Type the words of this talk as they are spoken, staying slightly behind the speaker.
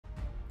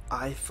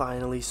I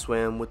finally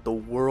swam with the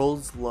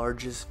world's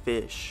largest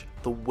fish,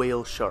 the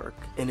whale shark,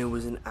 and it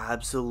was an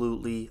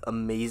absolutely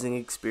amazing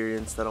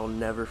experience that I'll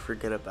never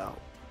forget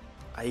about.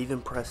 I even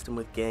pressed him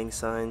with gang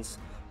signs,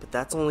 but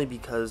that's only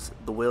because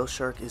the whale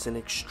shark is an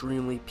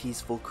extremely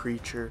peaceful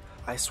creature.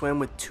 I swam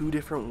with 2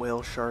 different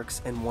whale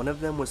sharks, and one of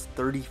them was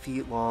 30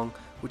 feet long,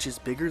 which is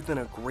bigger than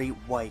a great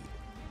white.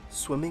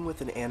 Swimming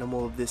with an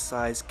animal of this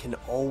size can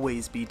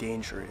always be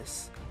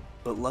dangerous.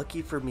 But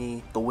lucky for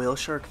me, the whale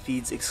shark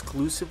feeds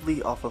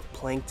exclusively off of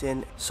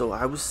plankton, so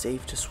I was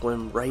safe to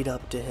swim right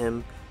up to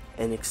him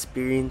and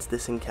experience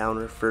this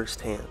encounter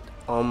firsthand.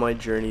 On my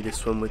journey to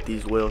swim with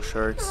these whale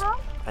sharks,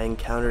 I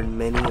encountered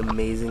many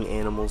amazing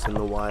animals in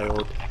the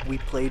wild. We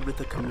played with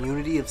a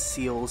community of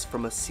seals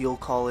from a seal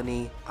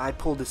colony. I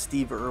pulled a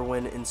Steve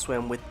Irwin and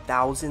swam with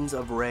thousands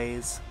of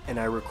rays, and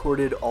I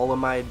recorded all of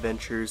my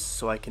adventures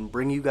so I can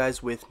bring you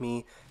guys with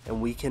me and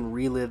we can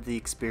relive the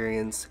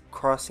experience,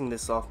 crossing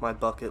this off my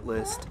bucket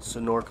list,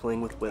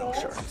 snorkeling with whale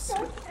sharks.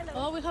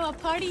 Oh, we have a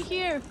party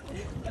here.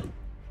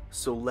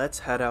 So let's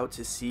head out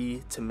to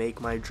sea to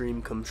make my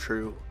dream come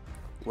true.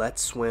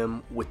 Let's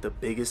swim with the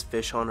biggest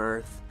fish on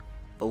earth,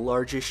 the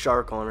largest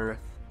shark on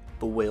earth,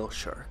 the whale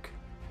shark.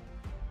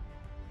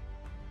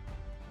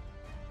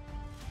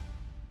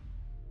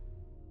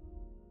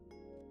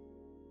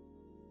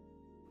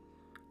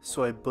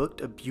 So I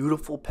booked a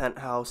beautiful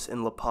penthouse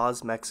in La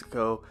Paz,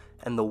 Mexico,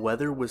 and the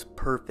weather was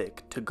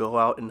perfect to go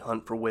out and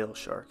hunt for whale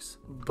sharks.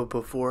 But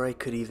before I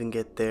could even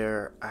get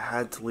there, I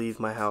had to leave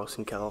my house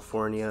in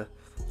California,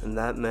 and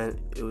that meant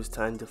it was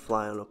time to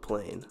fly on a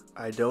plane.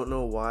 I don't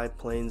know why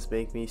planes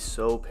make me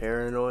so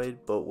paranoid,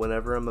 but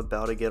whenever I'm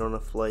about to get on a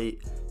flight,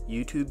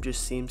 YouTube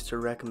just seems to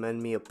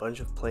recommend me a bunch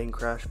of plane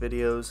crash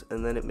videos,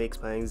 and then it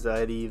makes my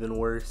anxiety even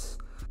worse.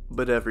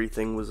 But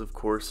everything was of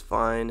course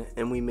fine,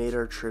 and we made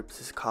our trip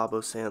to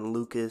Cabo San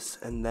Lucas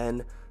and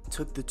then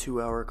took the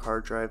 2-hour car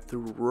drive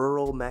through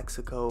rural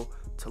Mexico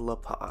to La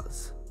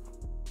Paz.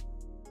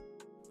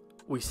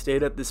 We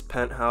stayed at this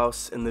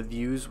penthouse and the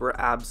views were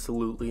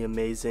absolutely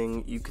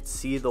amazing. You could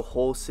see the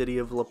whole city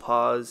of La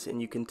Paz,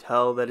 and you can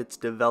tell that it's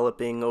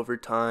developing over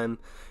time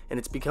and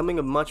it's becoming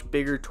a much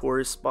bigger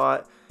tourist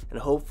spot, and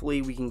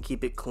hopefully we can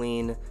keep it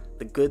clean.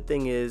 The good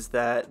thing is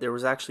that there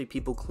was actually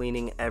people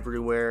cleaning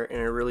everywhere,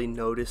 and I really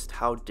noticed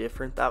how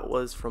different that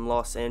was from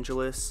Los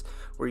Angeles,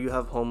 where you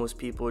have homeless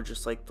people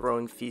just like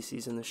throwing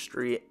feces in the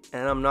street.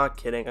 And I'm not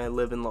kidding, I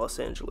live in Los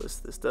Angeles,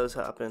 this does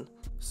happen.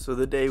 So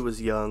the day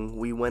was young,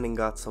 we went and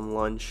got some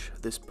lunch.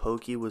 This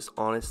poke was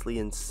honestly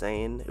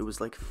insane. It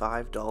was like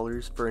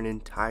 $5 for an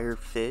entire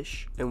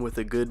fish, and with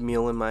a good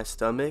meal in my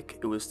stomach,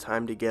 it was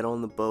time to get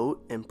on the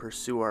boat and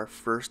pursue our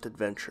first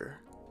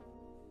adventure.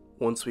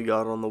 Once we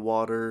got on the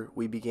water,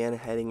 we began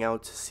heading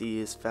out to sea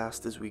as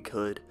fast as we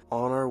could,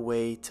 on our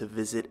way to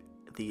visit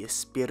the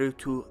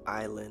Espiritu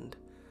Island.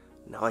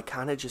 Now I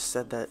kinda just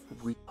said that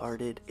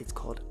retarded. It's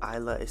called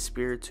Isla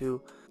Espiritu,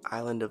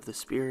 Island of the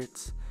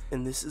Spirits,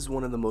 and this is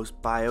one of the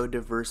most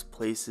biodiverse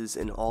places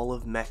in all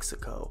of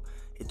Mexico.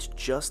 It's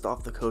just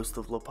off the coast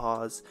of La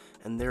Paz,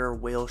 and there are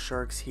whale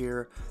sharks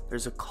here.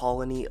 There's a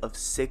colony of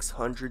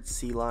 600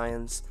 sea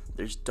lions.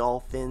 There's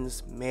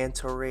dolphins,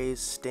 manta rays,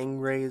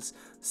 stingrays,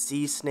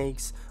 sea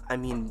snakes. I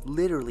mean,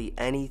 literally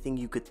anything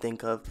you could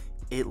think of,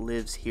 it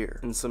lives here.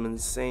 And some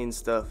insane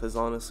stuff has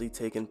honestly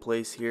taken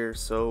place here.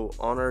 So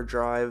on our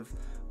drive,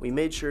 we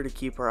made sure to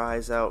keep our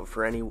eyes out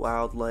for any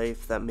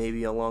wildlife that may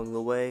be along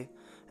the way.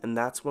 And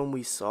that's when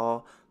we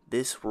saw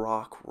this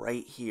rock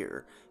right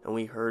here, and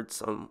we heard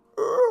some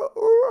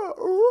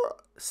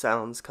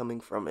sounds coming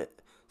from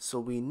it. So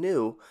we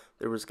knew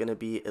there was going to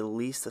be at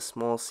least a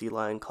small sea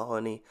lion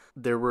colony.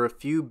 There were a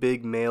few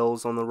big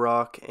males on the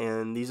rock,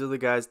 and these are the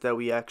guys that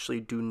we actually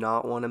do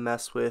not want to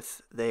mess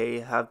with.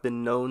 They have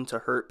been known to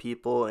hurt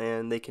people,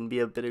 and they can be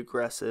a bit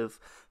aggressive,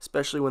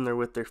 especially when they're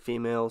with their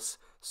females.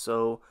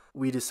 So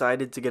we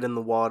decided to get in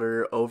the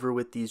water over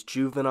with these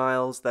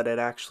juveniles that had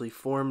actually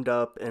formed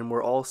up and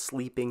were all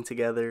sleeping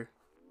together.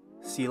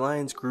 Sea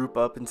lions group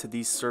up into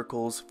these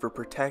circles for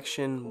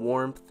protection,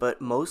 warmth,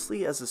 but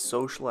mostly as a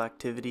social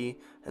activity,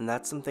 and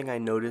that's something I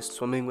noticed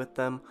swimming with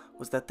them,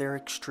 was that they're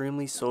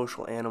extremely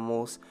social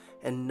animals,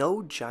 and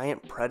no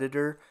giant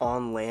predator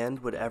on land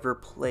would ever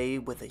play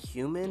with a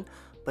human.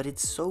 But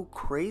it's so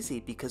crazy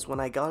because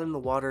when I got in the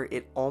water,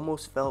 it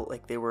almost felt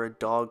like they were a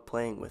dog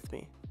playing with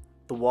me.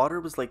 The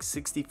water was like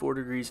 64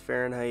 degrees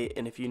Fahrenheit,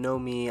 and if you know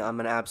me, I'm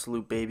an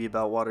absolute baby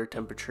about water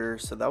temperature,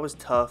 so that was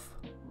tough.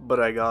 But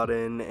I got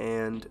in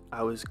and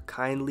I was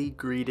kindly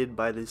greeted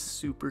by this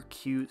super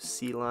cute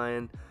sea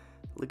lion.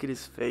 Look at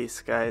his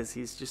face, guys.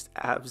 He's just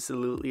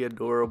absolutely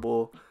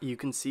adorable. You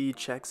can see he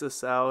checks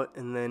us out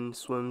and then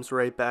swims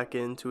right back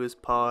into his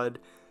pod.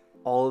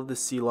 All of the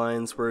sea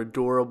lions were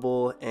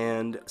adorable,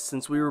 and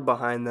since we were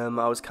behind them,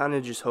 I was kind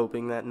of just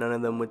hoping that none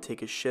of them would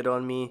take a shit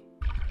on me.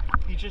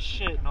 You just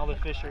shit and all the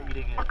fish are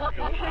eating it. Go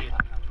eat it.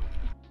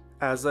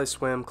 As I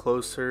swam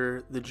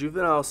closer, the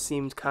juveniles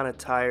seemed kind of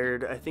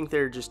tired. I think they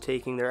were just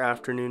taking their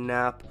afternoon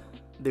nap.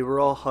 They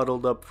were all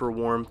huddled up for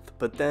warmth,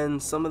 but then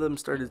some of them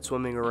started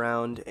swimming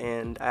around,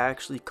 and I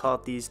actually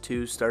caught these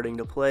two starting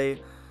to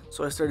play,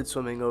 so I started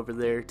swimming over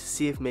there to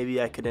see if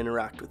maybe I could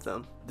interact with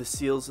them. The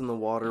seals in the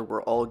water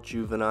were all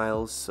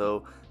juveniles,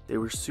 so they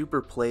were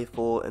super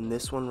playful, and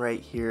this one right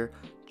here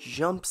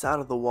jumps out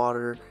of the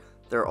water.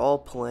 They're all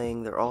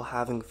playing, they're all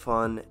having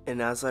fun,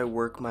 and as I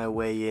work my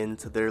way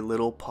into their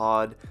little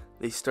pod,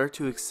 they start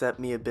to accept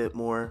me a bit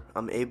more.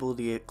 I'm able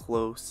to get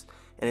close,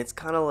 and it's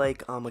kind of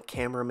like I'm a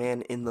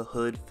cameraman in the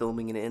hood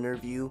filming an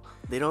interview.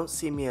 They don't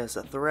see me as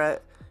a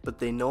threat, but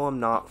they know I'm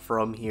not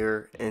from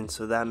here, and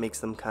so that makes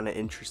them kind of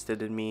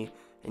interested in me.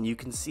 And you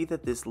can see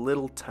that this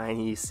little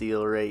tiny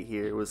seal right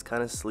here was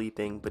kind of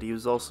sleeping, but he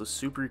was also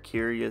super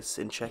curious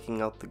in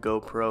checking out the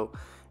GoPro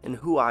and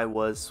who I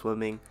was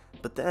swimming.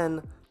 But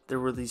then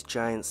there were these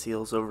giant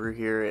seals over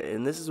here,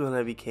 and this is when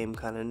I became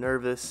kind of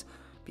nervous,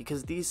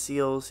 because these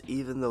seals,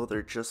 even though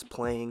they're just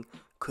playing,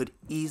 could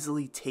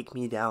easily take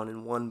me down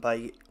in one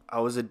bite. I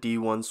was a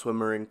D1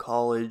 swimmer in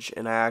college,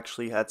 and I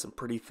actually had some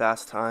pretty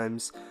fast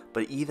times,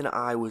 but even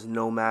I was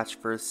no match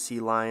for a sea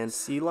lion.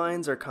 Sea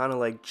lions are kind of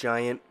like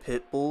giant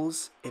pit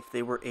bulls if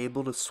they were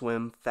able to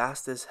swim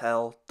fast as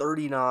hell,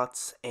 30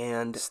 knots,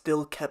 and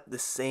still kept the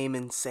same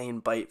insane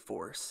bite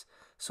force.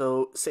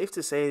 So safe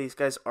to say these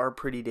guys are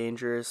pretty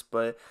dangerous,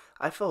 but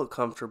I felt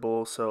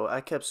comfortable, so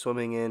I kept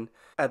swimming in.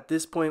 At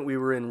this point we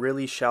were in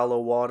really shallow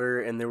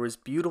water, and there was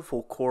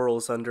beautiful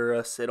corals under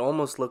us. It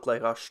almost looked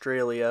like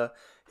Australia.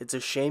 It's a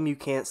shame you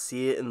can't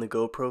see it in the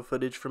GoPro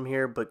footage from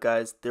here, but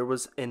guys, there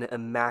was an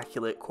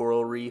immaculate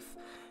coral reef,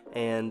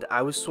 and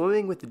I was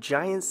swimming with the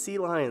giant sea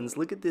lions.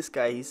 Look at this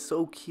guy, he's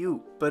so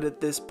cute. But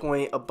at this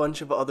point, a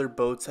bunch of other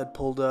boats had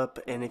pulled up,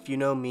 and if you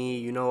know me,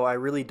 you know I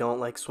really don't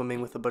like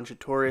swimming with a bunch of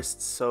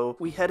tourists, so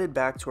we headed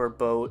back to our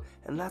boat,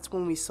 and that's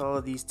when we saw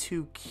these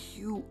two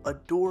cute,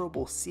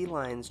 adorable sea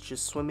lions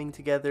just swimming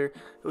together.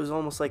 It was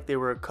almost like they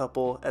were a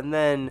couple, and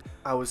then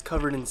I was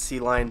covered in sea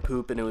lion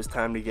poop, and it was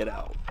time to get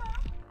out.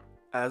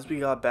 As we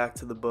got back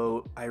to the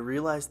boat, I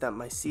realized that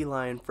my sea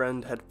lion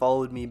friend had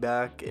followed me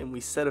back, and we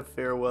said a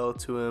farewell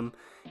to him.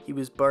 He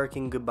was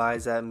barking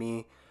goodbyes at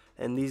me,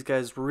 and these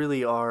guys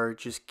really are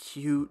just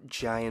cute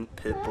giant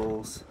pit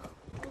bulls.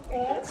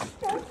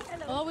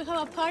 Oh, we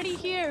have a party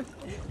here.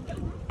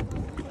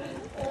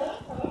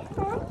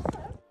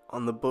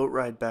 On the boat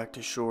ride back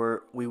to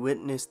shore, we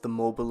witnessed the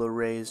mobile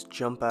rays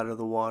jump out of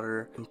the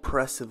water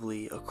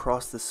impressively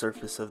across the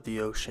surface of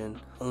the ocean,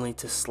 only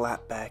to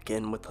slap back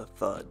in with a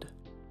thud.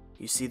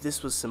 You see,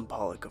 this was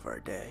symbolic of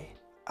our day.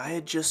 I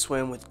had just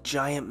swam with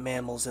giant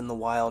mammals in the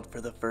wild for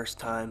the first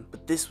time,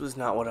 but this was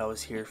not what I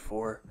was here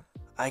for.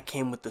 I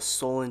came with the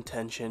sole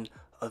intention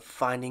of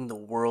finding the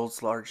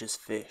world's largest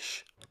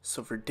fish.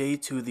 So for day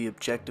 2, the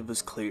objective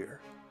was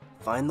clear.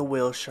 Find the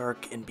whale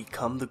shark and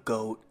become the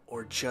GOAT,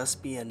 or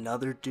just be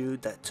another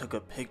dude that took a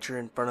picture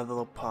in front of the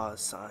La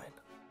Paz sign.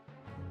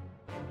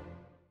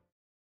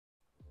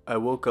 I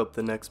woke up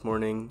the next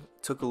morning,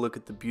 took a look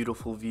at the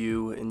beautiful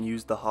view, and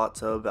used the hot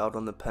tub out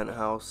on the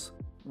penthouse.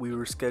 We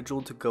were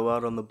scheduled to go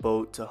out on the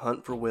boat to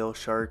hunt for whale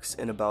sharks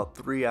in about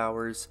 3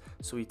 hours,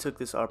 so we took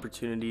this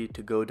opportunity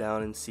to go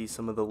down and see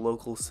some of the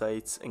local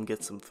sites and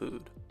get some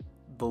food.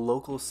 The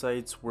local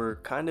sites were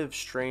kind of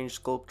strange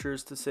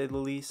sculptures, to say the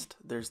least.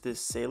 There's this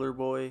sailor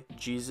boy,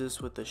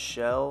 Jesus with a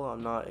shell.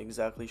 I'm not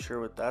exactly sure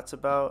what that's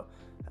about.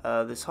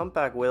 This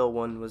humpback whale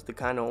one was the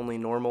kind of only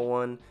normal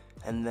one.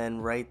 And then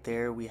right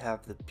there we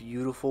have the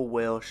beautiful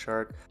whale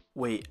shark.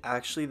 Wait,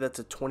 actually that's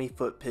a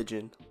 20-foot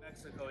pigeon.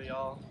 Mexico,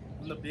 y'all.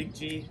 I'm the big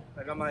G.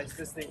 I got my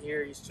assistant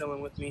here, he's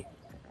chilling with me.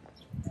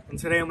 And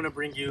today I'm gonna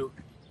bring you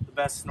the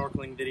best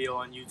snorkeling video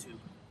on YouTube.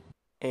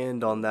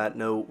 And on that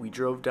note, we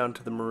drove down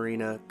to the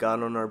marina,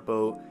 got on our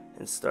boat,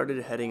 and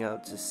started heading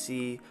out to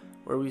sea,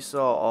 where we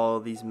saw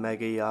all these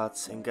mega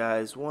yachts. And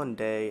guys, one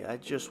day I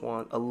just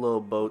want a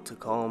little boat to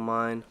call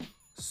mine.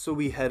 So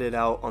we headed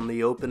out on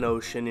the open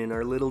ocean in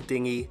our little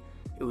dinghy.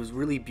 It was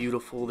really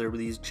beautiful. There were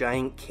these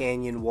giant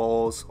canyon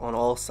walls on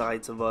all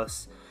sides of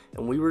us,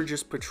 and we were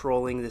just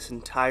patrolling this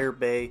entire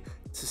bay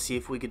to see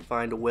if we could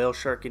find a whale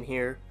shark in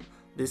here.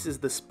 This is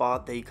the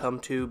spot they come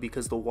to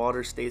because the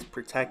water stays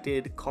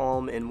protected,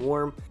 calm, and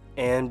warm,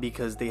 and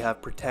because they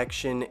have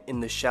protection in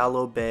the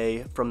shallow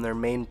bay from their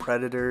main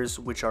predators,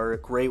 which are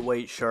great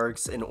white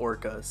sharks and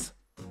orcas.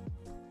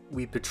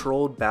 We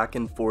patrolled back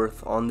and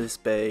forth on this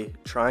bay,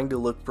 trying to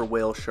look for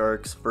whale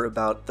sharks for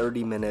about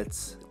 30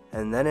 minutes,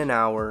 and then an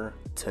hour,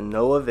 to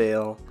no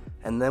avail.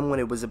 And then when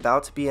it was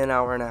about to be an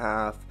hour and a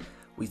half,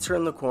 we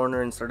turned the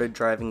corner and started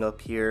driving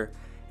up here,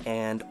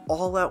 and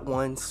all at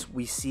once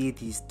we see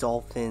these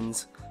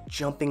dolphins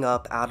jumping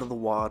up out of the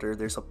water.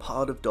 There's a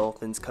pod of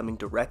dolphins coming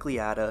directly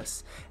at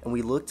us, and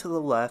we look to the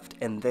left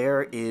and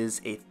there is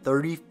a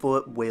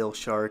 30-foot whale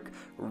shark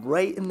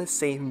right in the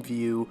same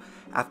view.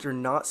 After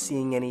not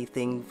seeing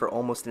anything for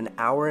almost an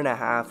hour and a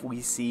half,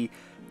 we see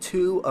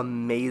two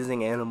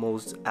amazing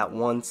animals at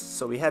once,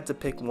 so we had to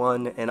pick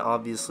one, and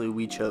obviously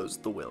we chose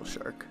the whale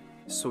shark.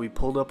 So we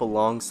pulled up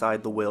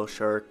alongside the whale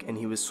shark, and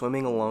he was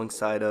swimming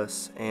alongside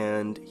us,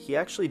 and he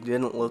actually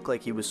didn't look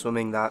like he was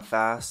swimming that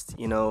fast.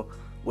 You know,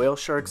 Whale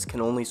sharks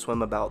can only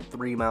swim about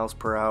 3 miles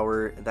per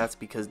hour. That's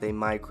because they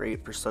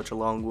migrate for such a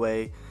long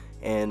way.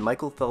 And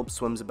Michael Phelps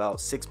swims about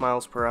 6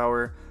 miles per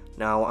hour.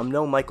 Now, I'm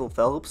no Michael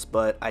Phelps,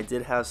 but I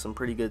did have some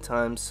pretty good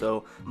times,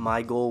 so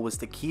my goal was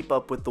to keep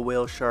up with the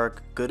whale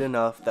shark good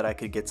enough that I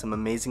could get some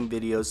amazing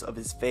videos of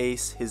his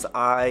face, his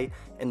eye,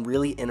 and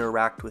really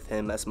interact with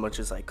him as much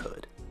as I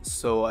could.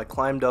 So I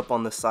climbed up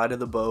on the side of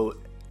the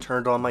boat,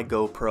 turned on my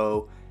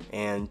GoPro,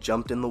 and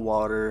jumped in the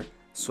water,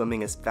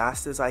 swimming as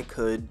fast as I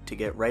could to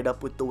get right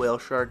up with the whale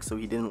shark so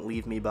he didn't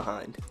leave me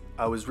behind.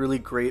 I was really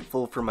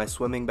grateful for my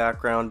swimming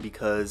background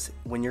because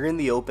when you're in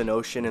the open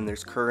ocean and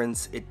there's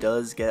currents, it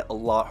does get a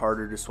lot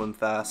harder to swim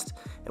fast.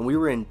 And we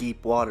were in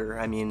deep water.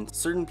 I mean,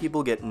 certain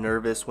people get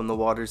nervous when the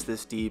water's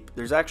this deep.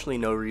 There's actually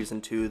no reason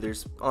to.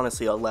 There's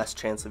honestly a less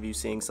chance of you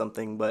seeing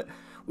something, but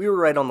we were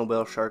right on the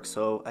whale shark,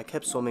 so I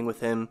kept swimming with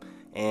him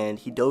and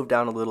he dove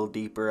down a little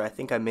deeper. I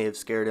think I may have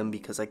scared him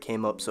because I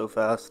came up so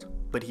fast.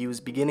 But he was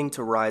beginning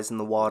to rise in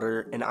the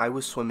water and I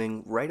was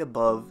swimming right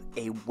above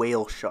a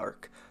whale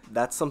shark.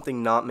 That's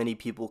something not many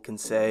people can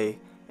say,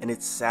 and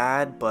it's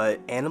sad, but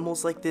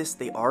animals like this,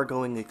 they are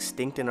going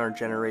extinct in our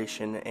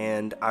generation,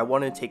 and I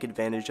want to take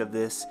advantage of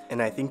this,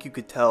 and I think you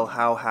could tell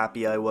how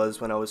happy I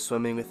was when I was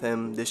swimming with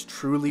him. This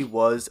truly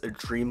was a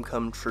dream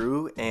come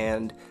true,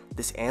 and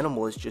this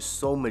animal is just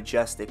so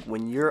majestic.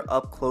 When you're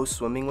up close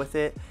swimming with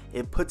it,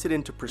 it puts it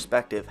into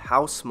perspective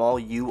how small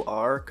you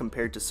are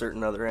compared to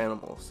certain other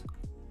animals.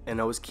 And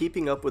I was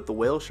keeping up with the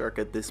whale shark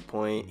at this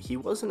point. He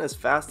wasn't as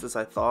fast as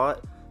I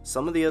thought.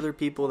 Some of the other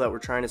people that were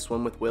trying to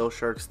swim with whale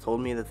sharks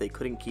told me that they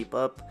couldn't keep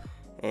up,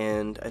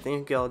 and I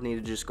think y'all need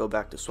to just go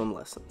back to swim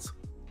lessons.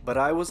 But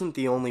I wasn't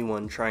the only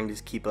one trying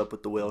to keep up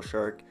with the whale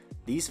shark.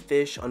 These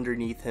fish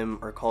underneath him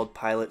are called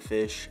pilot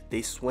fish.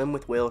 They swim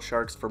with whale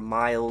sharks for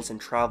miles and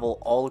travel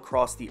all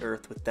across the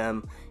earth with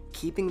them,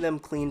 keeping them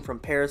clean from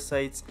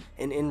parasites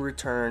and in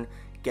return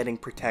getting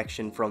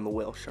protection from the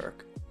whale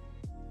shark.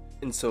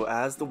 And so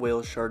as the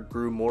whale shark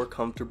grew more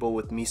comfortable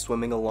with me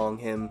swimming along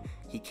him,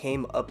 he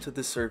came up to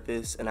the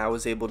surface and I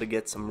was able to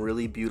get some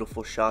really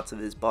beautiful shots of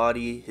his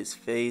body, his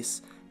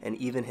face, and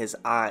even his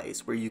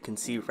eyes, where you can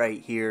see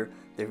right here.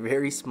 They're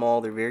very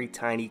small, they're very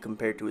tiny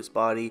compared to his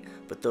body,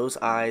 but those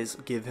eyes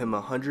give him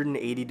a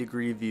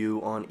 180-degree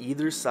view on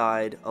either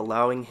side,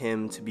 allowing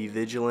him to be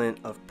vigilant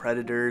of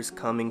predators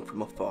coming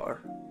from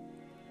afar.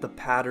 The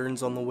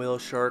patterns on the whale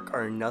shark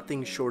are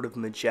nothing short of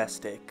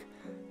majestic.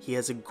 He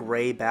has a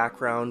gray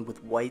background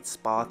with white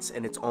spots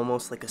and it's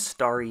almost like a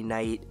starry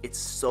night. It's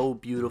so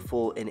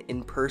beautiful, and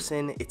in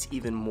person it's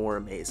even more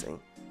amazing.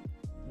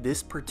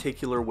 This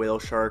particular whale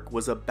shark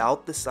was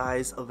about the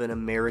size of an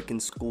American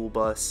school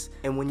bus,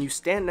 and when you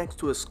stand next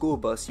to a school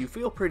bus you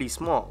feel pretty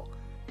small.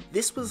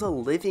 This was a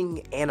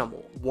living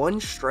animal. One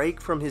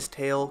strike from his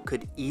tail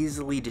could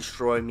easily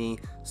destroy me,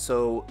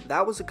 so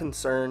that was a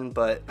concern,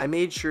 but I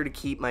made sure to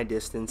keep my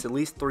distance at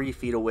least 3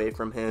 feet away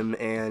from him,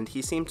 and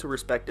he seemed to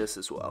respect us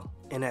as well.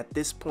 And at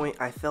this point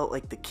I felt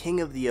like the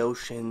king of the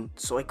ocean,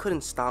 so I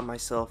couldn't stop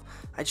myself.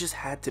 I just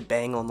had to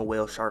bang on the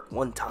whale shark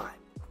one time.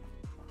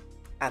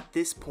 At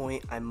this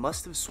point, I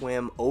must have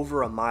swam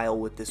over a mile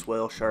with this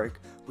whale shark.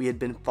 We had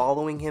been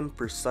following him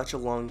for such a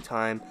long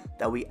time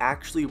that we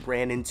actually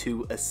ran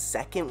into a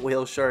second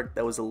whale shark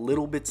that was a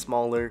little bit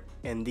smaller,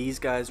 and these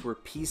guys were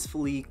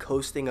peacefully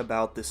coasting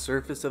about the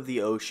surface of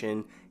the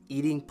ocean,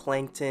 eating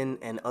plankton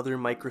and other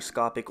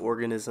microscopic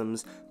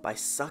organisms by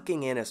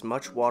sucking in as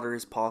much water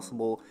as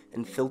possible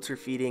and filter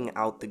feeding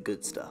out the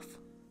good stuff.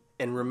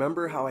 And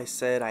remember how I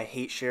said I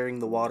hate sharing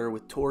the water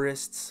with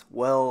tourists?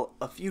 Well,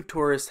 a few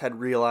tourists had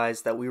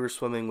realized that we were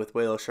swimming with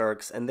whale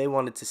sharks and they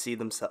wanted to see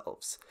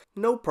themselves.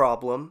 No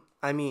problem.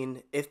 I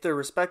mean, if they're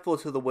respectful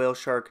to the whale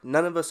shark,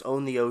 none of us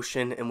own the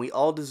ocean and we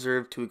all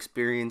deserve to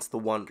experience the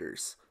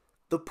wonders.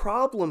 The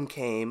problem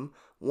came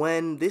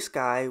when this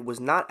guy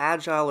was not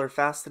agile or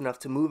fast enough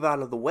to move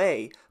out of the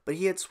way, but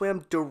he had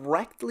swam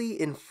directly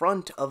in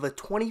front of a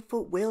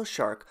 20-foot whale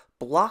shark,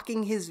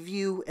 blocking his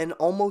view and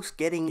almost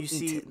getting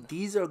eaten. You see,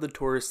 these are the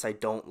tourists I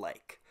don't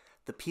like.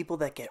 The people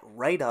that get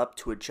right up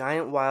to a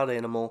giant wild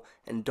animal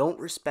and don't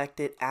respect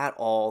it at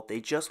all.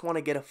 They just want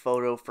to get a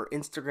photo for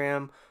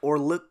Instagram or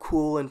look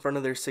cool in front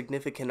of their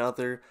significant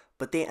other,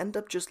 but they end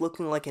up just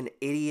looking like an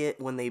idiot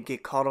when they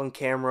get caught on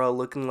camera,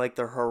 looking like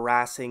they're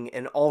harassing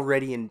an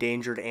already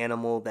endangered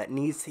animal that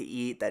needs to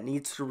eat, that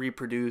needs to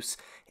reproduce.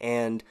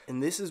 And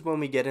this is when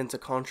we get into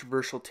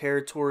controversial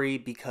territory,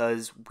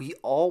 because we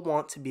all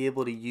want to be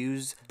able to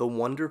use the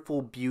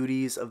wonderful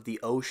beauties of the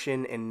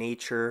ocean and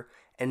nature,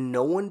 and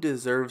no one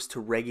deserves to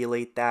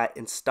regulate that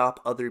and stop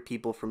other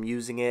people from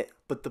using it.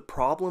 But the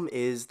problem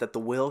is that the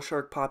whale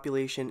shark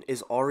population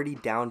is already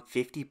down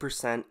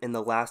 50% in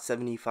the last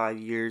 75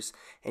 years,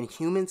 and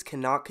humans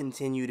cannot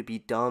continue to be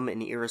dumb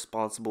and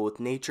irresponsible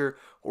with nature,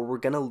 or we're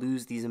gonna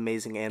lose these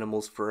amazing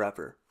animals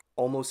forever.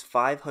 Almost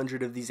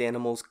 500 of these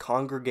animals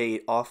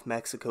congregate off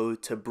Mexico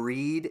to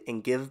breed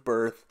and give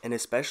birth, and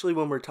especially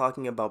when we're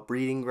talking about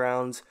breeding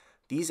grounds,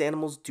 these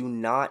animals do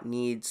not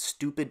need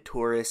stupid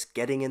tourists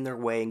getting in their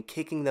way and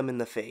kicking them in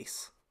the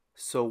face.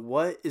 So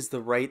what is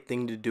the right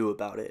thing to do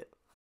about it?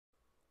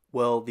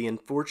 Well, the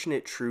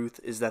unfortunate truth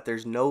is that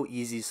there's no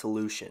easy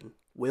solution.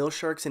 Whale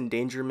sharks'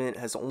 endangerment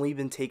has only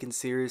been taken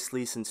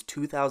seriously since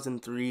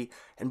 2003,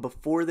 and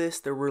before this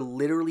there were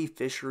literally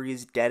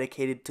fisheries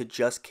dedicated to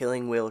just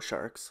killing whale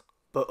sharks.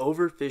 But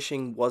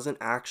overfishing wasn't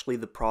actually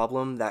the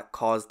problem that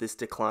caused this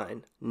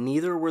decline.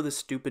 Neither were the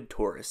stupid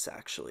tourists,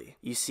 actually.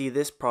 You see,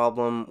 this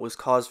problem was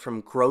caused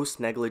from gross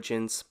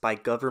negligence by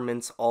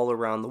governments all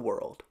around the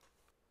world.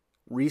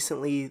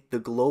 Recently, the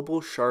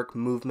Global Shark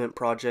Movement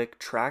Project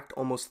tracked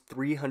almost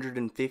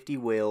 350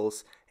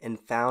 whales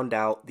and found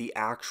out the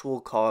actual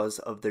cause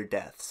of their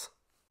deaths.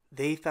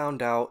 They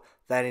found out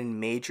that in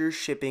major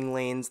shipping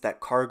lanes that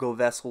cargo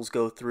vessels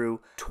go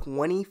through,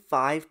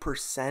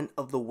 25%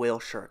 of the whale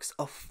sharks,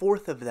 a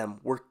fourth of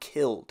them, were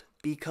killed.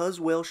 Because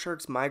whale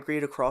sharks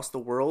migrate across the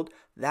world,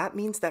 that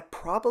means that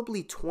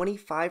probably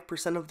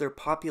 25% of their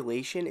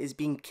population is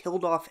being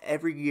killed off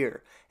every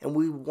year, and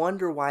we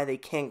wonder why they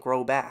can't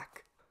grow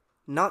back.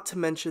 Not to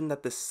mention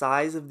that the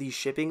size of these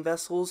shipping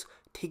vessels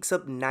takes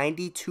up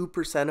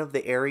 92% of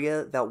the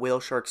area that whale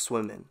sharks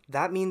swim in.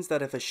 That means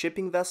that if a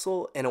shipping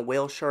vessel and a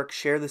whale shark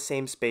share the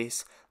same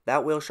space,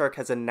 that whale shark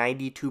has a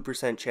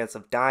 92% chance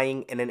of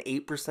dying and an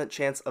 8%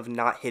 chance of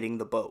not hitting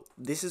the boat.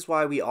 This is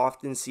why we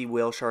often see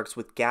whale sharks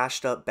with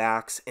gashed up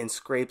backs and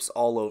scrapes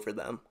all over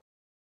them.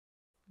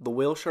 The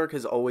whale shark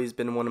has always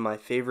been one of my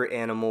favorite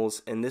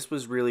animals, and this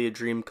was really a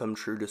dream come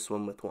true to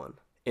swim with one.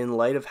 In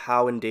light of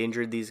how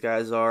endangered these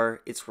guys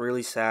are, it's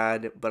really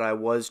sad, but I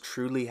was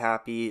truly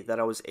happy that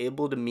I was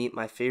able to meet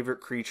my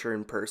favorite creature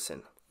in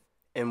person.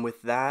 And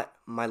with that,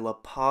 my La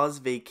Paz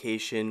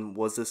vacation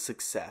was a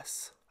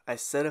success. I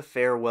said a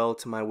farewell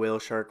to my whale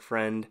shark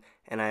friend,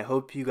 and I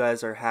hope you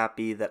guys are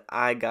happy that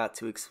I got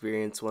to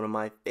experience one of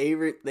my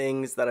favorite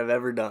things that I've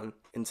ever done.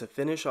 And to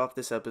finish off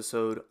this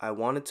episode, I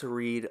wanted to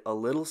read a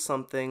little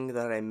something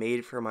that I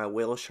made for my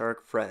whale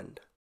shark friend.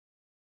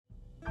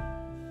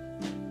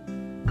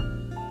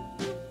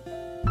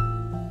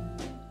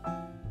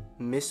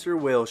 Mr.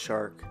 Whale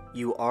Shark,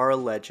 you are a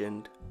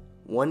legend.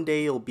 One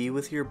day you'll be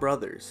with your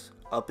brothers,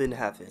 up in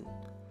heaven.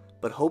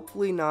 But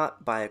hopefully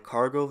not by a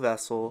cargo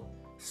vessel.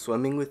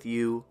 Swimming with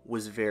you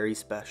was very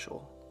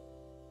special.